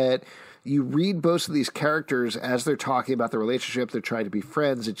fact that you read both of these characters as they're talking about the relationship, they're trying to be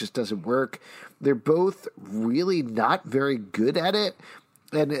friends, it just doesn't work. They're both really not very good at it,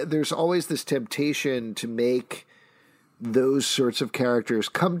 and there's always this temptation to make those sorts of characters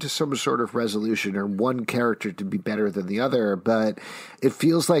come to some sort of resolution or one character to be better than the other, but it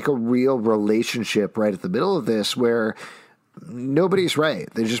feels like a real relationship right at the middle of this where nobody's right.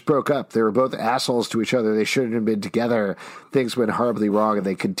 They just broke up. They were both assholes to each other. They shouldn't have been together. Things went horribly wrong, and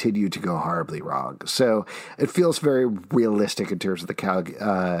they continue to go horribly wrong. So it feels very realistic in terms of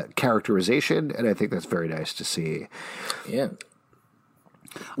the characterization, and I think that's very nice to see. Yeah.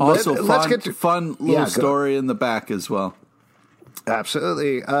 Also, fun little story in the back as well.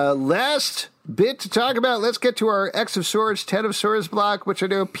 Absolutely. Last bit to talk about. Let's get to our X of Swords, 10 of Swords block, which I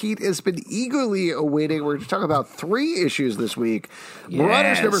know Pete has been eagerly awaiting. We're going to talk about 3 issues this week. Yes.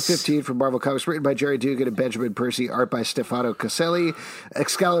 Marauders number 15 from Marvel Comics, written by Jerry Dugan and Benjamin Percy, art by Stefano Caselli.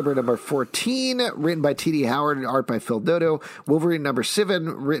 Excalibur number 14, written by T.D. Howard and art by Phil Noto. Wolverine number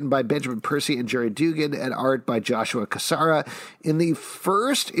 7, written by Benjamin Percy and Jerry Dugan and art by Joshua Cassara. In the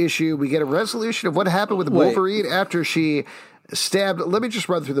first issue, we get a resolution of what happened with Wolverine after she stabbed. Let me just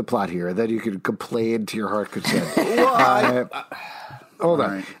run through the plot here, and then you can complain to your heart content. Hold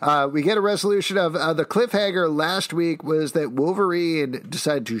on. Right. We get a resolution of the cliffhanger last week was that Wolverine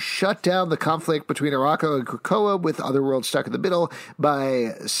decided to shut down the conflict between Arakko and Krakoa with Otherworld stuck in the middle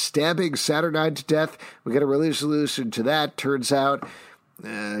by stabbing Saturnine to death. We get a resolution to that. Turns out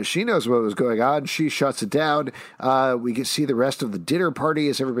she knows what was going on. She shuts it down. We can see the rest of the dinner party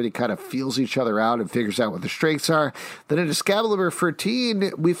as everybody kind of feels each other out and figures out what the strengths are. Then in Excalibur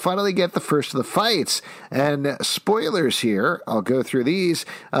 13, we finally get the first of the fights. And spoilers here, I'll go through these,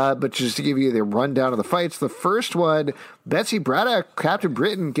 but just to give you the rundown of the fights, the first one, Betsy Braddock, Captain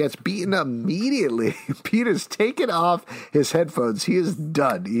Britain, gets beaten immediately. Pete has taken off his headphones. He is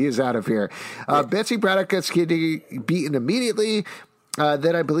done. He is out of here. Betsy Braddock gets beaten immediately.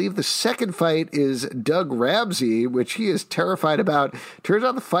 Then I believe the second fight is Doug Ramsey, which he is terrified about. Turns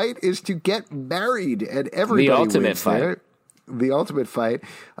out the fight is to get married, and everybody the ultimate wins fight. there. The ultimate fight.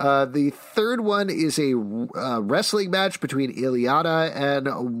 The third one is a wrestling match between Ileana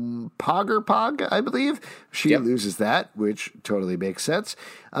and Pog, I believe. She loses that, which totally makes sense.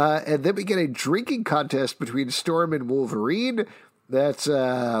 And then we get a drinking contest between Storm and Wolverine. That's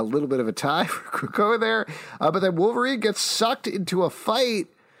a little bit of a tie for Krakoa there. But then Wolverine gets sucked into a fight,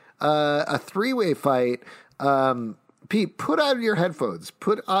 a 3-way fight. Pete, put on your headphones.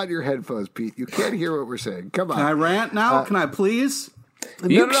 Put on your headphones, Pete. You can't hear what we're saying. Come on. Can I rant now? Can I please?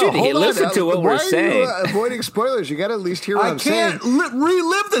 You should listen to what we're saying. Why are you avoiding spoilers? You got to at least hear what I'm saying. I can't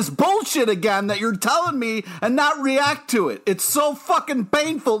relive this bullshit again that you're telling me and not react to it. It's so fucking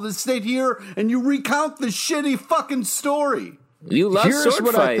painful to sit here and you recount the shitty fucking story. You love Here's sword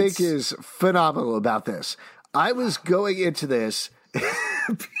what fights. I think is phenomenal about this. I was going into this.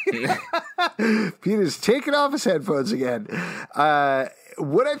 Peter's taking off his headphones again.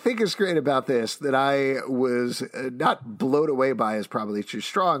 What I think is great about this that I was not blown away by is probably too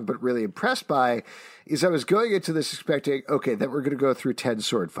strong, but really impressed by is I was going into this expecting, okay, that we're going to go through 10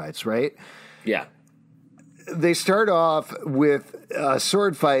 sword fights, right? Yeah. They start off with a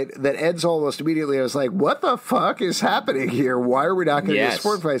sword fight that ends almost immediately. I was like, what the fuck is happening here? Why are we not going to get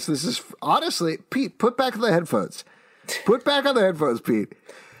sword fights? This is honestly, Pete, put back on the headphones. Put back on the headphones, Pete.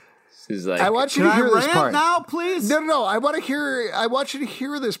 Like, I want you to hear this part now, please. No. I want you to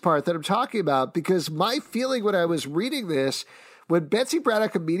hear this part that I'm talking about because my feeling when I was reading this, when Betsy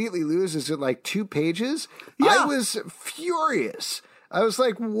Braddock immediately loses in like 2 pages, I was furious. I was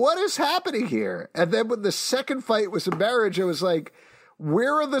like, what is happening here? And then when the second fight was a marriage, I was like,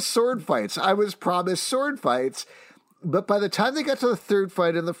 where are the sword fights? I was promised sword fights. But by the time they got to the third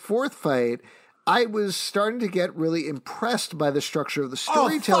fight and the fourth fight, I was starting to get really impressed by the structure of the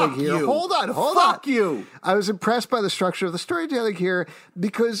storytelling here. You. Hold on. Fuck you. I was impressed by the structure of the storytelling here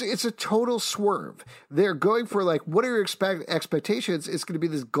because it's a total swerve. They're going for like, what are your expectations? It's going to be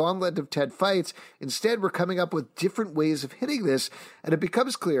this gauntlet of 10 fights. Instead, we're coming up with different ways of hitting this. And it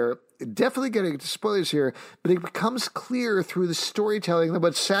becomes clear, definitely getting into spoilers here, but it becomes clear through the storytelling that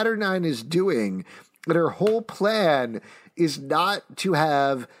what Saturnine is doing, that her whole plan is not to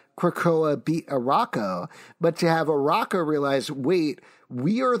have Krakoa beat Arakko, but to have Arakko realize, wait,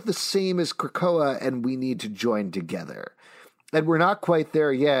 we are the same as Krakoa and we need to join together. And we're not quite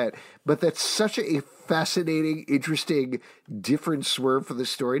there yet, but that's such a fascinating, interesting, different swerve for the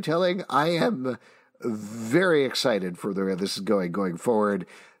storytelling. I am very excited for where this is going forward.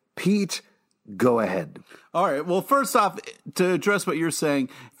 Pete, go ahead. All right. Well, first off, to address what you're saying,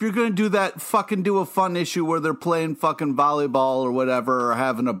 if you're going to do that, fucking do a fun issue where they're playing fucking volleyball or whatever, or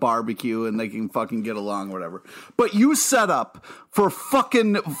having a barbecue and they can fucking get along or whatever. But you set up for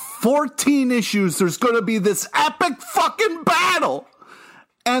fucking 14 issues, there's going to be this epic fucking battle.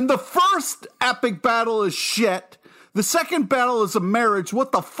 And the first epic battle is shit. The second battle is a marriage.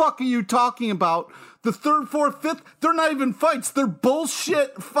 What the fuck are you talking about? The third, fourth, fifth, they're not even fights. They're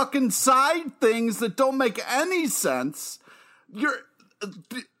bullshit fucking side things that don't make any sense.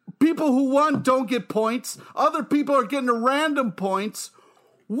 people who won don't get points. Other people are getting random points.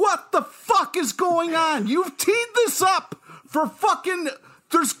 What the fuck is going on? You've teed this up for fucking...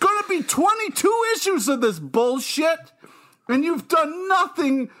 There's gonna be 22 issues of this bullshit, and you've done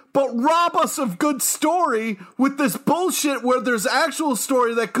nothing but rob us of good story with this bullshit where there's actual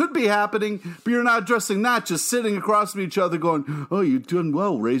story that could be happening, but you're not addressing that, just sitting across from each other going, oh, you've done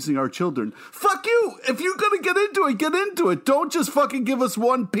well raising our children. Fuck you! If you're gonna get into it. Don't just fucking give us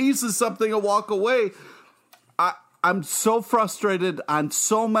one piece of something and walk away. I'm so frustrated on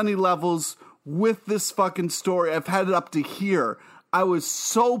so many levels with this fucking story. I've had it up to here. I was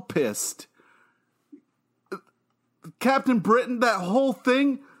so pissed. Captain Britain, that whole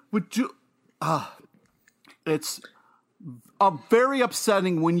thing with it's very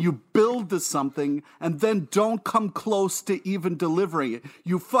upsetting when you build to something and then don't come close to even delivering it.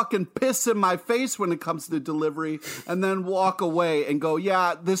 You fucking piss in my face when it comes to delivery and then walk away and go,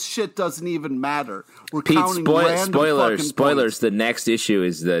 yeah, this shit doesn't even matter. We're Pete, counting random spoilers. Points. The next issue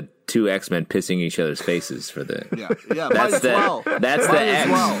is the two X-Men pissing each other's faces for the... Yeah, that's That's the X.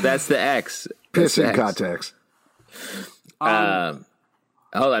 Well. That's the X. Pissing context.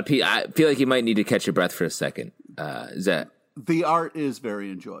 Hold on, Pete. I feel like you might need to catch your breath for a second. Is that... The art is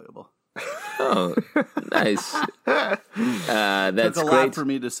very enjoyable. Oh, nice. That's took a great lot for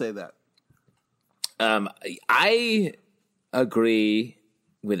me to say that. I agree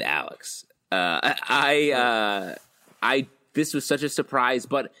with Alex. This was such a surprise,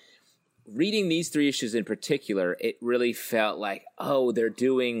 but reading these 3 issues in particular, it really felt like, oh, they're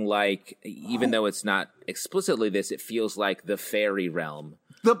doing like, even though it's not explicitly this, it feels like the fairy realm,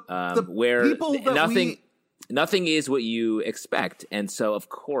 where nothing is what you expect. And so, of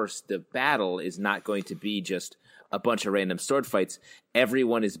course, the battle is not going to be just a bunch of random sword fights.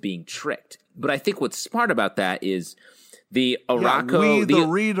 Everyone is being tricked. But I think what's smart about that is the Arakko... the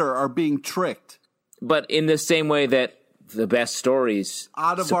reader, are being tricked. But in the same way that the best stories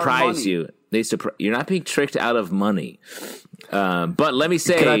surprise you. You're not being tricked out of money. But let me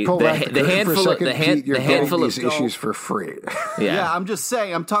say, the handful of issues for free. Yeah, I'm just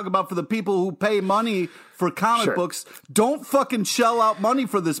saying. I'm talking about for the people who pay money for comic books. Don't fucking shell out money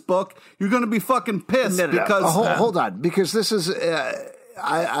for this book. You're going to be fucking pissed because hold on, because this is.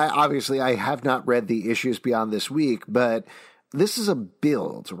 I obviously I have not read the issues beyond this week, but this is a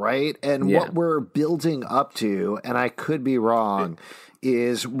build, right? And what we're building up to, and I could be wrong,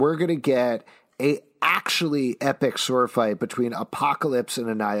 is we're going to get a actually epic sword fight between Apocalypse and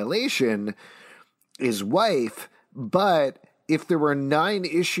Annihilation, his wife. But if there were 9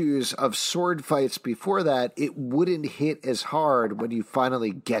 issues of sword fights before that, it wouldn't hit as hard when you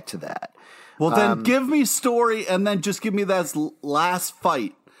finally get to that. Well, then give me story and then just give me that last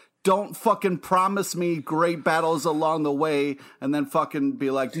fight. Don't fucking promise me great battles along the way and then fucking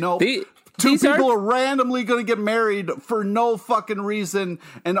be like, nope. Two people are randomly going to get married for no fucking reason,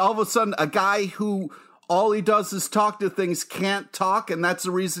 and all of a sudden a guy who all he does is talk to things can't talk, and that's the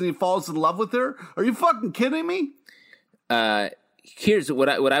reason he falls in love with her? Are you fucking kidding me? Here's what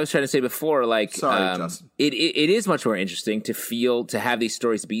I was trying to say before. Like, sorry, Justin. It is much more interesting to have these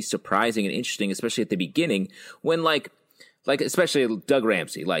stories be surprising and interesting, especially at the beginning when like especially Doug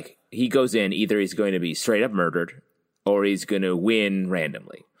Ramsey, like he goes in, either he's going to be straight up murdered or he's going to win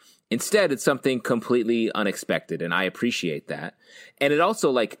randomly. Instead, it's something completely unexpected, and I appreciate that. And it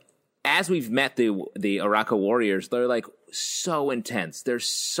also, like, as we've met the Arakko warriors, they're like so intense. There's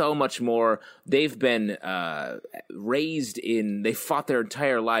so much more. They've been they fought their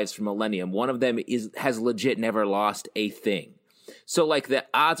entire lives for millennium. One of them has legit never lost a thing. So, like, the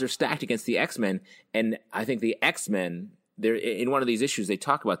odds are stacked against the X-Men, and I think the X-Men, in one of these issues, they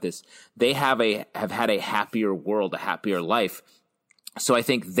talk about this. They have had a happier world, a happier life. So I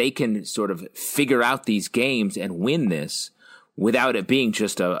think they can sort of figure out these games and win this without it being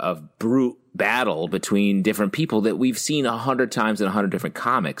just a brute battle between different people that we've seen 100 times in 100 different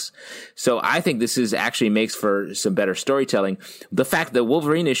comics. So I think this actually makes for some better storytelling. The fact that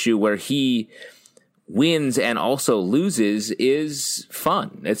Wolverine issue where he wins and also loses is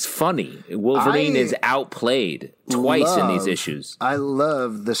fun. It's funny. Wolverine is outplayed twice in these issues. I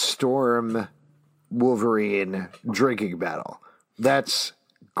love the Storm Wolverine drinking battle. That's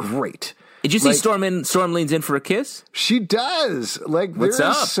great. Did you see Storm leans in for a kiss? She does. Like, what's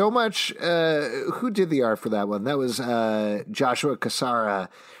there's up? So much. Who did the art for that one? That was Joshua Cassara.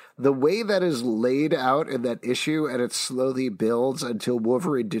 The way that is laid out in that issue, and it slowly builds until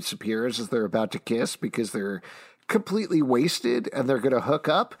Wolverine disappears as they're about to kiss because they're completely wasted and they're going to hook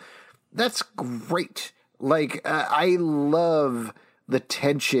up. That's great. Like, I love the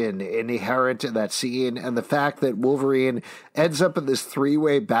tension inherent in that scene and the fact that Wolverine ends up in this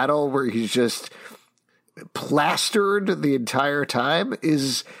three-way battle where he's just plastered the entire time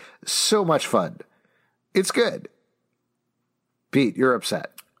is so much fun. It's good. Pete, you're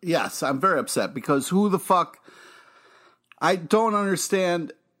upset. Yes, I'm very upset because who the fuck... I don't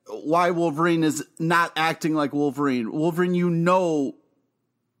understand why Wolverine is not acting like Wolverine. Wolverine, you know,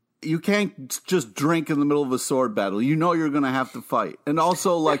 you can't just drink in the middle of a sword battle. You know you're going to have to fight. And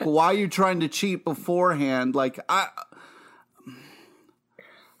also, like, why are you trying to cheat beforehand? Like, I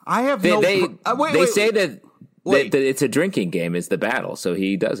have no... They say that it's a drinking game is the battle, so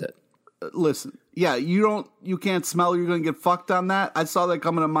he does it. Listen, yeah, you can't smell you're going to get fucked on that. I saw that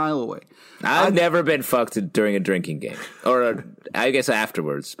coming a mile away. I've never been fucked during a drinking game, or I guess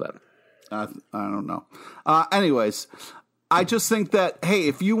afterwards, but I don't know. Anyways, I just think that, hey,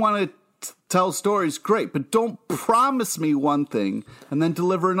 if you want to tell stories, great, but don't promise me one thing and then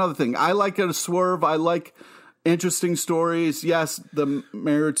deliver another thing. I like a swerve. I like interesting stories. Yes, the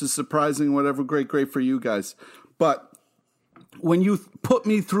marriage is surprising, whatever. Great for you guys, but when you put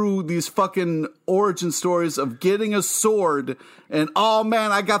me through these fucking origin stories of getting a sword and, oh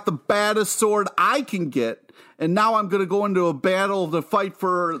man, I got the baddest sword I can get, and now I'm going to go into a battle to fight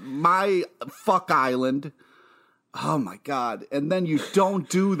for my fuck island. Oh my God. And then you don't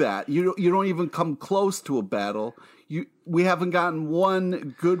do that. You don't even come close to a battle. We haven't gotten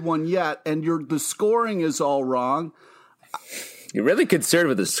one good one yet, and the scoring is all wrong. You're really concerned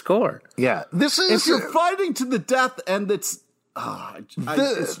with the score. Yeah. If you're fighting to the death and it's...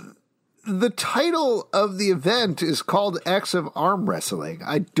 the title of the event is called X of Arm Wrestling.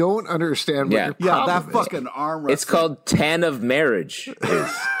 I don't understand what your problem is. That fucking arm wrestling. It's called 10 of Marriage.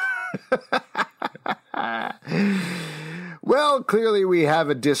 Well, clearly we have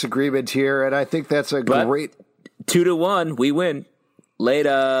a disagreement here, and I think that's great... 2-1, we win.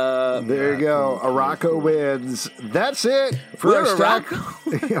 Later. There you go. Araco wins. That's it for our Stack.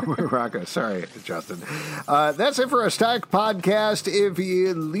 Yeah, we're Araco. Sorry, Justin. That's it for our Stack podcast. If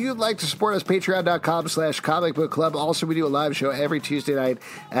you'd like to support us, patreon.com/comic book club. Also, we do a live show every Tuesday night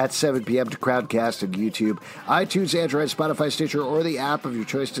at 7 p.m. to Crowdcast and YouTube, iTunes, Android, Spotify, Stitcher, or the app of your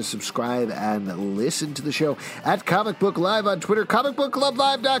choice to subscribe and listen to the show at Comic Book Live on Twitter,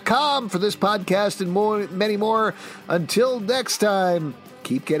 comicbookclublive.com for this podcast and many more. Until next time.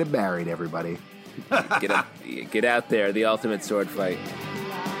 Keep getting married, everybody. Get out there. The ultimate sword fight.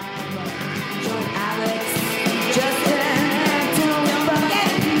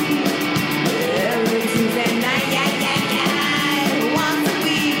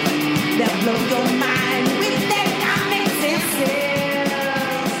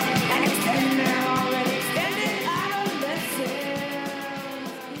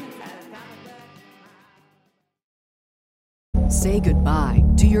 Say goodbye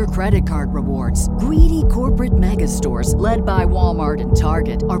to your credit card rewards. Greedy corporate mega stores, led by Walmart and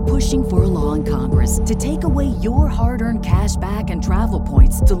Target, are pushing for a law in Congress to take away your hard-earned cash back and travel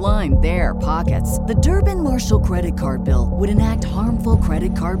points to line their pockets. The Durbin-Marshall credit card bill would enact harmful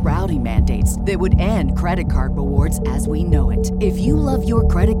credit card routing mandates that would end credit card rewards as we know it. If you love your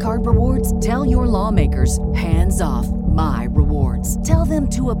credit card rewards, tell your lawmakers, hands off my rewards. Tell them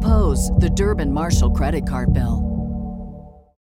to oppose the Durbin-Marshall credit card bill.